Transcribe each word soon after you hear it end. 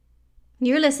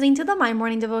You're listening to the My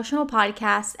Morning Devotional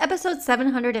Podcast, episode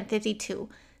 752.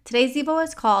 Today's Devo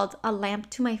is called A Lamp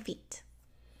to My Feet.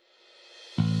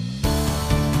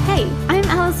 Hey, I'm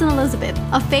Allison Elizabeth,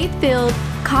 a faith-filled,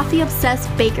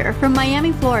 coffee-obsessed baker from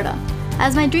Miami, Florida.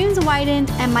 As my dreams widened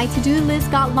and my to-do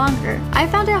list got longer, I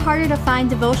found it harder to find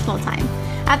devotional time.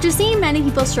 After seeing many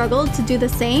people struggle to do the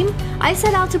same, I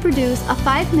set out to produce a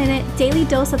 5-minute daily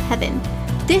dose of heaven.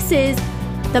 This is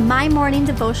the My Morning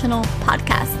Devotional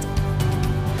Podcast.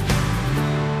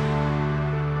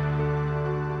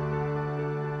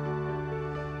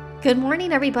 Good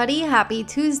morning, everybody. Happy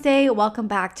Tuesday. Welcome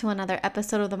back to another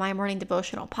episode of the My Morning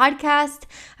Devotional Podcast.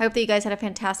 I hope that you guys had a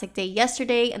fantastic day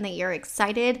yesterday and that you're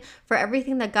excited for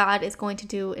everything that God is going to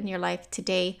do in your life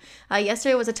today.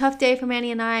 Yesterday was a tough day for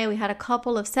Manny and I. We had a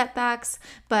couple of setbacks,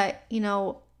 but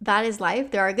that is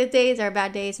life. There are good days, there are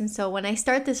bad days. And so when I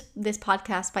start this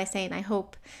podcast by saying, I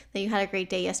hope that you had a great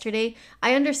day yesterday,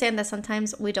 I understand that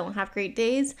sometimes we don't have great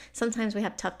days. Sometimes we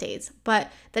have tough days,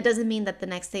 but that doesn't mean that the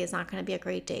next day is not going to be a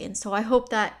great day. And so I hope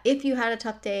that if you had a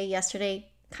tough day yesterday,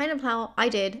 kind of how I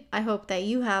did, I hope that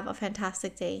you have a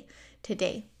fantastic day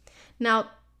today.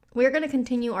 Now, we're going to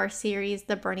continue our series,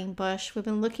 The Burning Bush. We've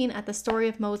been looking at the story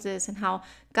of Moses and how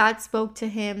God spoke to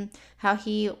him, how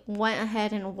he went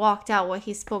ahead and walked out what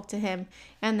he spoke to him.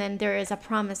 And then there was a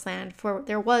promised land for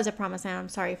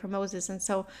Moses. And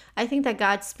so I think that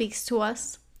God speaks to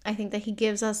us. I think that he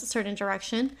gives us a certain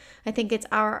direction. I think it's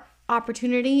our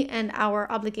opportunity and our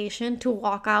obligation to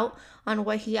walk out on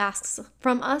what he asks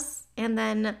from us. And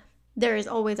then there is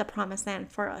always a promised land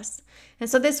for us. And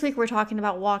so this week we're talking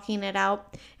about walking it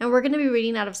out. And we're going to be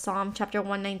reading out of Psalm chapter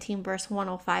 119, verse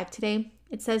 105 today.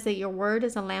 It says that your word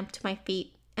is a lamp to my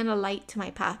feet and a light to my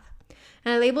path.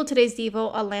 And I labeled today's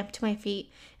Devo a lamp to my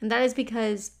feet. And that is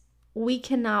because we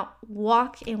cannot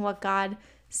walk in what God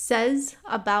says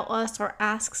about us or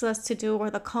asks us to do, or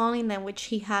the calling in which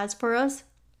he has for us,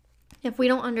 if we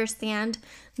don't understand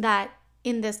that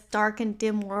in this dark and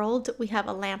dim world, we have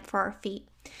a lamp for our feet.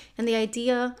 And the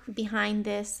idea behind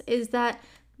this is that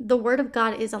the Word of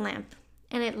God is a lamp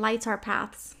and it lights our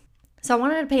paths. So I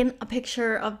wanted to paint a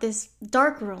picture of this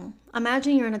dark room.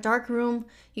 Imagine you're in a dark room,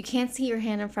 you can't see your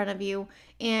hand in front of you,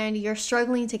 and you're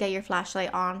struggling to get your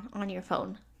flashlight on your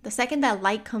phone. The second that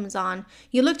light comes on,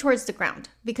 you look towards the ground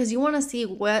because you want to see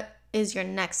what is your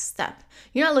next step.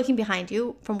 You're not looking behind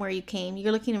you from where you came.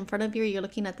 You're looking in front of you. You're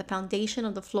looking at the foundation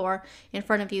of the floor in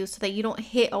front of you so that you don't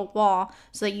hit a wall,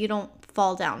 so that you don't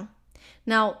fall down.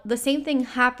 Now, the same thing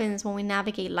happens when we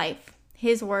navigate life.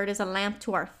 His word is a lamp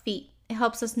to our feet. It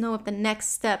helps us know if the next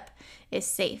step is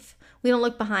safe. We don't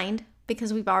look behind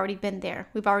because we've already been there.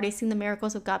 We've already seen the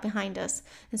miracles of God behind us.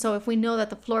 And so if we know that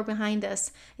the floor behind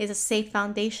us is a safe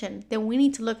foundation, then we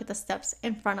need to look at the steps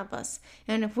in front of us.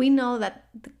 And if we know that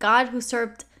the God who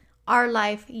served our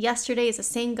life yesterday is the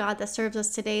same God that serves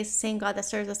us today, is the same God that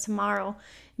serves us tomorrow,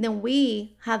 then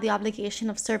we have the obligation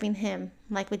of serving him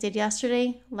like we did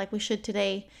yesterday, like we should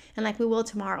today, and like we will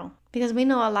tomorrow. Because we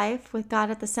know a life with God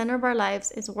at the center of our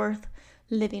lives is worth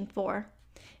living for.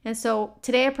 And so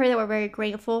today I pray that we're very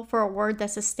grateful for a word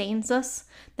that sustains us,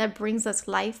 that brings us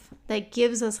life, that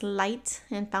gives us light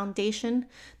and foundation,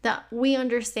 that we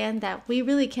understand that we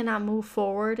really cannot move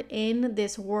forward in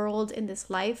this world, in this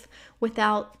life,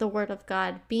 without the word of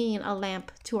God being a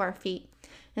lamp to our feet.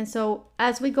 And so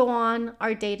as we go on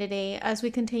our day to day, as we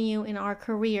continue in our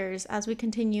careers, as we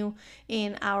continue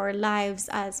in our lives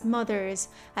as mothers,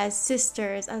 as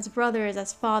sisters, as brothers,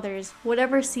 as fathers,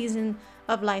 whatever season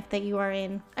of life that you are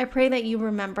in, I pray that you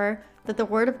remember that the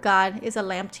word of God is a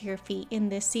lamp to your feet in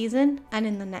this season and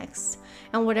in the next.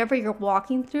 And whatever you're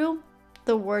walking through,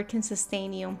 the word can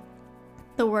sustain you.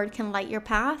 The word can light your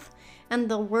path, and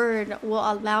the word will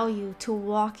allow you to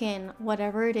walk in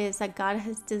whatever it is that God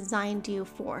has designed you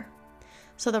for.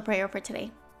 So the prayer for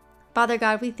today. Father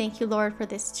God, we thank you, Lord, for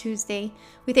this Tuesday.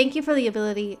 We thank you for the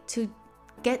ability to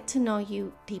get to know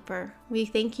you deeper. We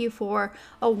thank you for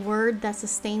a word that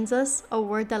sustains us, a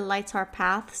word that lights our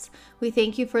paths. We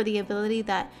thank you for the ability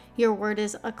that your word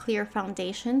is a clear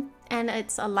foundation and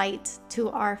it's a light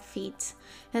to our feet.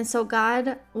 And so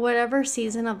God, whatever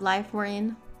season of life we're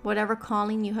in, whatever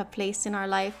calling you have placed in our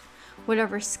life,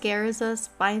 whatever scares us,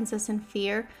 binds us in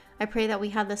fear, I pray that we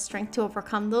have the strength to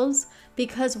overcome those,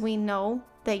 because we know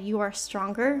that you are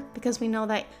stronger, because we know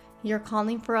that your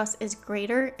calling for us is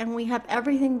greater, and we have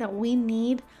everything that we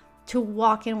need to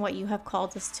walk in what you have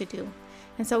called us to do.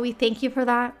 And so we thank you for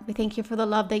that. We thank you for the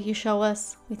love that you show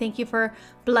us. We thank you for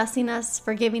blessing us,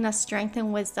 for giving us strength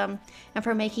and wisdom, and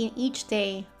for making each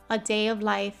day a day of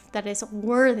life that is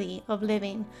worthy of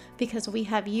living, because we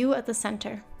have you at the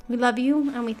center. We love you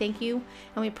and we thank you,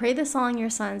 and we pray this all in your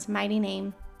Son's mighty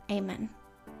name. Amen.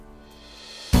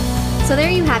 So there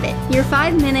you have it, your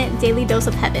 5-minute daily dose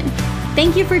of heaven.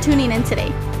 Thank you for tuning in today.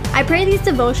 I pray these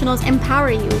devotionals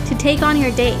empower you to take on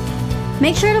your day.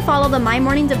 Make sure to follow the My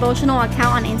Morning Devotional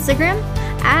account on Instagram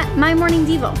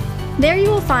 @MyMorningDevo. There you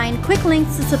will find quick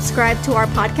links to subscribe to our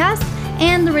podcast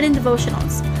and the written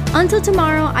devotionals. Until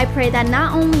tomorrow, I pray that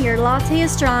not only your latte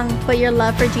is strong, but your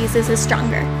love for Jesus is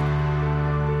stronger.